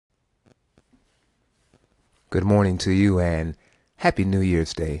Good morning to you and Happy New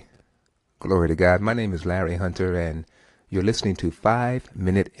Year's Day. Glory to God. My name is Larry Hunter and you're listening to 5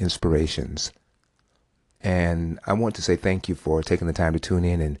 Minute Inspirations. And I want to say thank you for taking the time to tune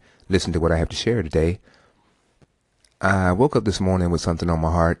in and listen to what I have to share today. I woke up this morning with something on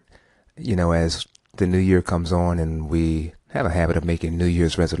my heart. As the new year comes on and we have a habit of making New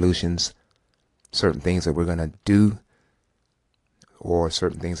Year's resolutions, certain things that we're going to do or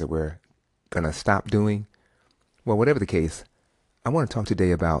certain things that we're going to stop doing. Well, whatever the case, I want to talk today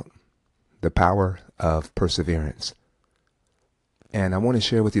about the power of perseverance. And I want to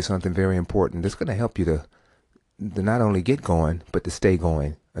share with you something very important that's going to help you to not only get going, but to stay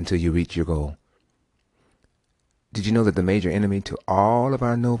going until you reach your goal. Did you know that the major enemy to all of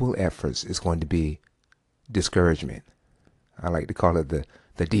our noble efforts is going to be discouragement? I like to call it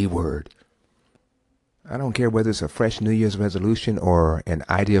the D word. I don't care whether it's a fresh New Year's resolution or an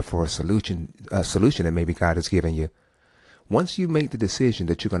idea for a solution that maybe God has given you. Once you make the decision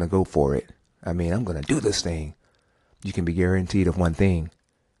that you're going to go for it, I'm going to do this thing, you can be guaranteed of one thing.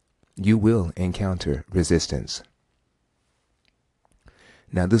 You will encounter resistance.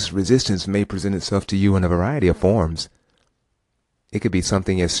 Now, this resistance may present itself to you in a variety of forms. It could be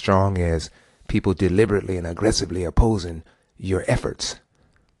something as strong as people deliberately and aggressively opposing your efforts.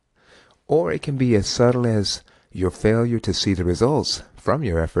 Or it can be as subtle as your failure to see the results from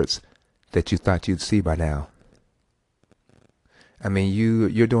your efforts that you thought you'd see by now.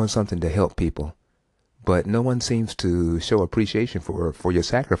 You're doing something to help people, but no one seems to show appreciation for your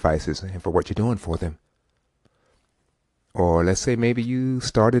sacrifices and for what you're doing for them. Or let's say maybe you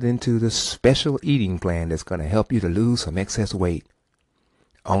started into this special eating plan that's going to help you to lose some excess weight,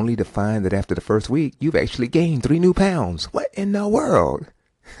 only to find that after the first week, you've actually gained 3 new pounds. What in the world?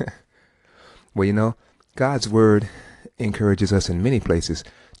 Well, God's word encourages us in many places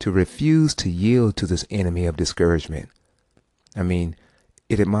to refuse to yield to this enemy of discouragement. It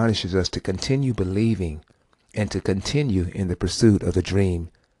admonishes us to continue believing and to continue in the pursuit of the dream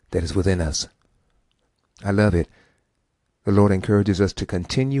that is within us. I love it. The Lord encourages us to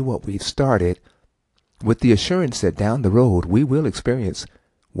continue what we've started with the assurance that down the road we will experience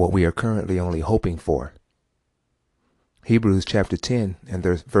what we are currently only hoping for. Hebrews chapter 10 and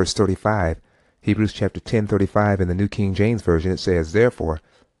verse 35. Hebrews chapter 10:35 in the New King James Version, it says, "Therefore,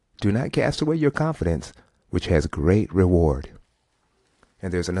 do not cast away your confidence, which has great reward."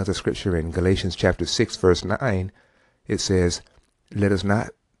 And there's another scripture in Galatians chapter 6, verse 9. It says, "Let us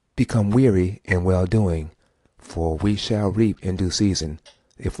not become weary in well-doing, for we shall reap in due season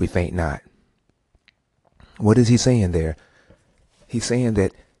if we faint not." What is he saying there? He's saying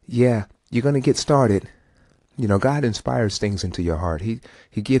that, you're going to get started. God inspires things into your heart. He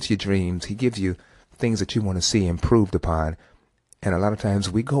gives you dreams. He gives you things that you want to see improved upon. And a lot of times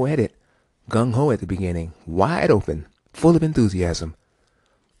we go at it gung-ho at the beginning, wide open, full of enthusiasm.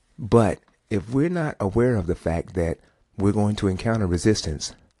 But if we're not aware of the fact that we're going to encounter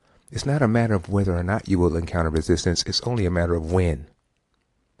resistance, it's not a matter of whether or not you will encounter resistance. It's only a matter of when.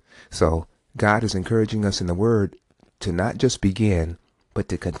 So God is encouraging us in the Word to not just begin, but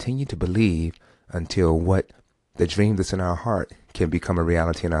to continue to believe until the dream that's in our heart can become a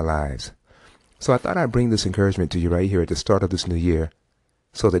reality in our lives. So I thought I'd bring this encouragement to you right here at the start of this new year,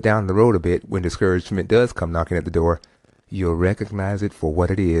 so that down the road a bit, when discouragement does come knocking at the door, you'll recognize it for what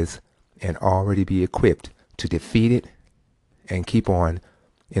it is and already be equipped to defeat it and keep on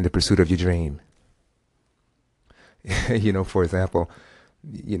in the pursuit of your dream. For example,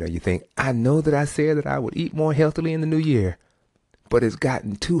 you think, I know that I said that I would eat more healthily in the new year, but it's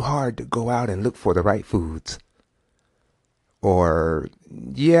gotten too hard to go out and look for the right foods. Or,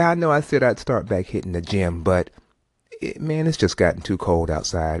 I know I said I'd start back hitting the gym, but it's just gotten too cold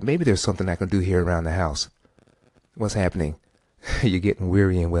outside. Maybe there's something I can do here around the house. What's happening? You're getting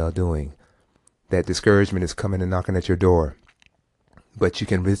weary in well-doing. That discouragement is coming and knocking at your door. But you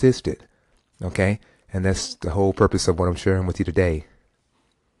can resist it, okay? And that's the whole purpose of what I'm sharing with you today.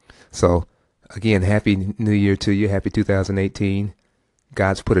 So, again, Happy New Year to you. Happy 2018.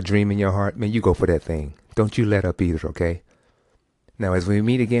 God's put a dream in your heart. Man, you go for that thing. Don't you let up either, okay? Now, as we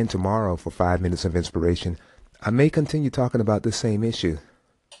meet again tomorrow for 5 minutes of inspiration, I may continue talking about the same issue.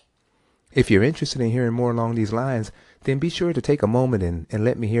 If you're interested in hearing more along these lines, then be sure to take a moment and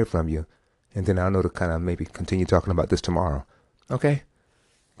let me hear from you. And then I'll know to kind of maybe continue talking about this tomorrow. Okay?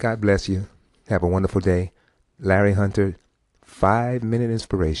 God bless you. Have a wonderful day. Larry Hunter, 5-Minute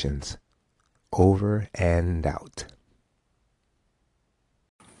Inspirations. Over and out.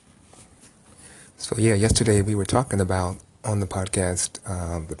 So yesterday we were talking about on the podcast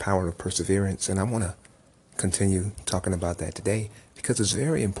the power of perseverance, and I want to continue talking about that today because it's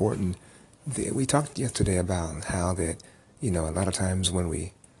very important We talked yesterday about how that, a lot of times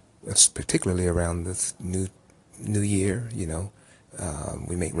when it's particularly around this new year,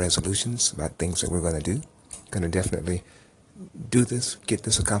 we make resolutions about things that we're going to do. Going to definitely do this, get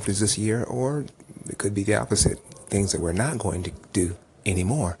this accomplished this year, or it could be the opposite, things that we're not going to do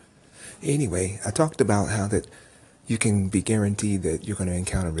anymore. Anyway, I talked about how that you can be guaranteed that you're going to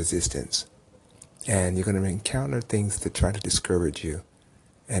encounter resistance, and you're going to encounter things that try to discourage you.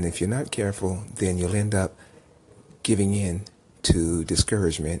 And if you're not careful, then you'll end up giving in to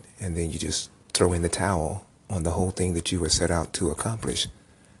discouragement, and then you just throw in the towel on the whole thing that you were set out to accomplish.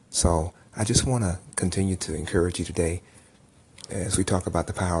 So I just want to continue to encourage you today as we talk about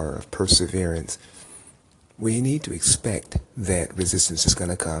the power of perseverance. We need to expect that resistance is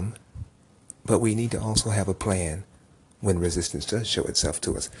going to come, but we need to also have a plan when resistance does show itself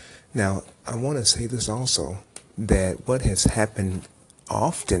to us. Now, I want to say this also, that what has happened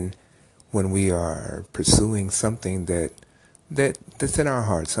often when we are pursuing something that's in our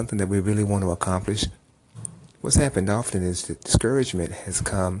heart, something that we really want to accomplish, what's happened often is that discouragement has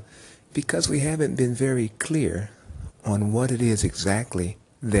come because we haven't been very clear on what it is exactly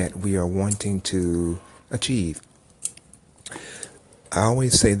that we are wanting to achieve. I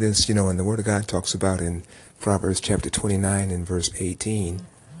always say this, and the Word of God talks about in Proverbs chapter 29 and verse 18.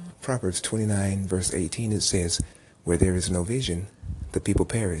 Proverbs 29 verse 18, it says, "Where there is no vision, the people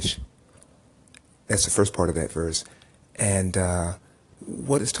perish." That's the first part of that verse. And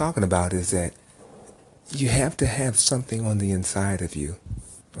what it's talking about is that you have to have something on the inside of you.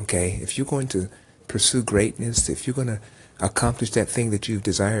 Okay? If you're going to pursue greatness, if you're going to accomplish that thing that you've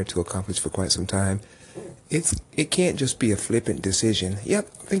desired to accomplish for quite some time, it can't just be a flippant decision. Yep,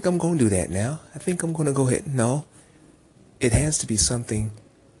 I think I'm going to do that now. I think I'm going to go ahead. No, it has to be something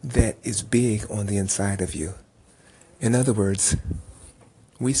that is big on the inside of you. In other words,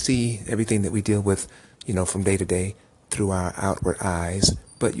 we see everything that we deal with, from day to day through our outward eyes,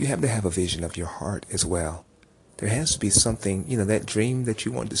 but you have to have a vision of your heart as well. There has to be something, that dream that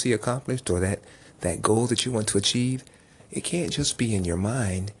you want to see accomplished, or that goal that you want to achieve. It can't just be in your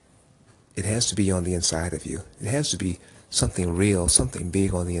mind. It has to be on the inside of you. It has to be something real, something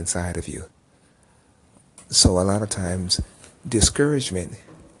big on the inside of you. So a lot of times, discouragement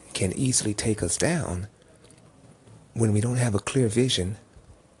can easily take us down when we don't have a clear vision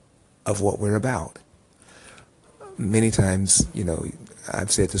of what we're about. Many times,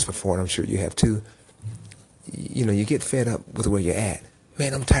 I've said this before, and I'm sure you have too, you get fed up with where you're at.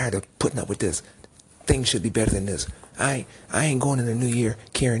 Man, I'm tired of putting up with this. Things should be better than this. I ain't going in the new year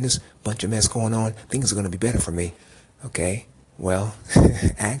carrying this bunch of mess going on. Things are going to be better for me. Okay? Well,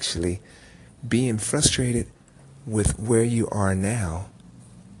 actually, being frustrated with where you are now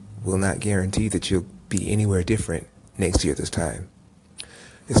will not guarantee that you'll be anywhere different next year this time.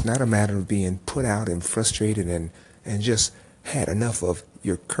 It's not a matter of being put out and frustrated and just had enough of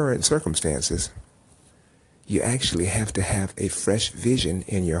your current circumstances. You actually have to have a fresh vision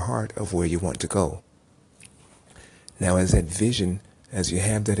in your heart of where you want to go. Now, as you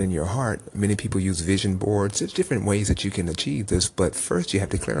have that in your heart, many people use vision boards. There's different ways that you can achieve this, but first you have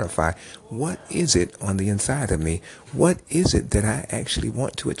to clarify, what is it on the inside of me? What is it that I actually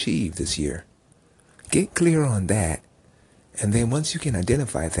want to achieve this year? Get clear on that, and then once you can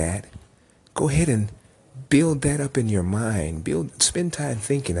identify that, go ahead and build that up in your mind. Spend time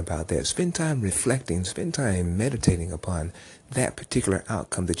thinking about that. Spend time reflecting. Spend time meditating upon that particular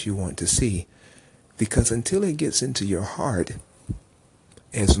outcome that you want to see. Because until it gets into your heart,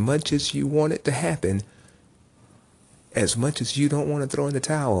 as much as you want it to happen, as much as you don't want to throw in the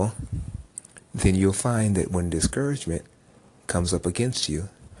towel, then you'll find that when discouragement comes up against you,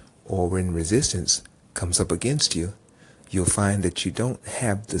 or when resistance comes up against you, you'll find that you don't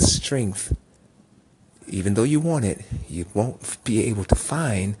have the strength. Even though you want it, you won't be able to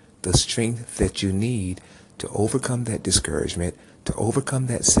find the strength that you need to overcome that discouragement, to overcome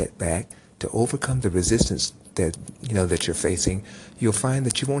that setback, to overcome the resistance that you're facing. You'll find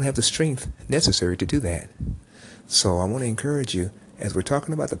that you won't have the strength necessary to do that. So I want to encourage you, as we're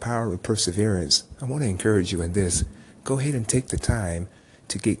talking about the power of perseverance, I want to encourage you in this. Go ahead and take the time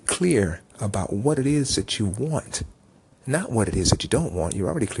to get clear about what it is that you want, not what it is that you don't want. You're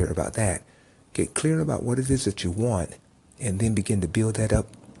already clear about that. Get clear about what it is that you want, and then begin to build that up,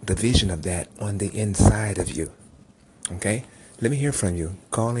 the vision of that on the inside of you. Okay? Let me hear from you.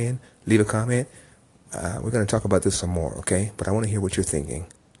 Call in, leave a comment. We're going to talk about this some more, okay? But I want to hear what you're thinking.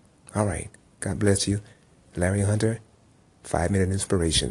 All right. God bless you. Larry Hunter, 5-Minute Inspiration.